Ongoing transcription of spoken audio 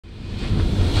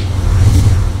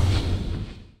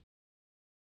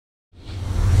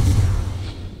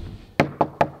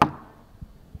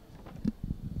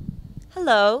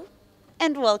Hello,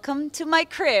 and welcome to my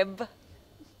crib.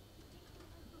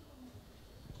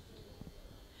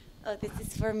 Oh, this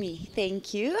is for me.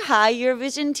 Thank you. Hi,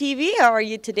 Eurovision TV. How are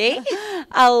you today?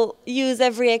 I'll use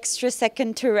every extra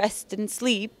second to rest and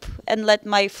sleep and let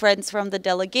my friends from the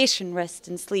delegation rest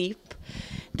and sleep.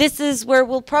 This is where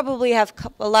we'll probably have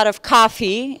a lot of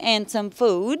coffee and some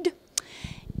food.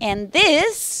 And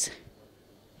this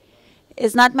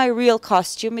is not my real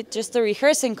costume. It's just a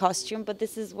rehearsing costume, but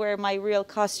this is where my real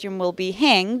costume will be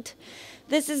hanged.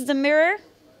 This is the mirror,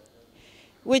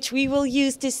 which we will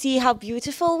use to see how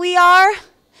beautiful we are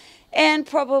and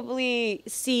probably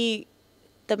see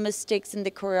the mistakes in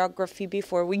the choreography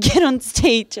before we get on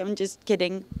stage. I'm just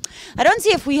kidding. I don't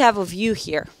see if we have a view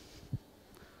here.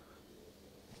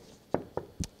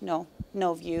 No,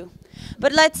 no view.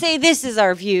 But let's say this is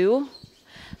our view,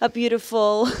 a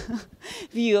beautiful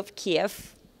view of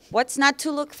Kiev. What's not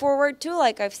to look forward to?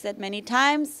 Like I've said many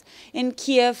times, in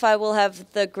Kiev I will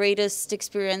have the greatest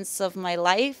experience of my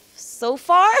life so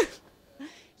far.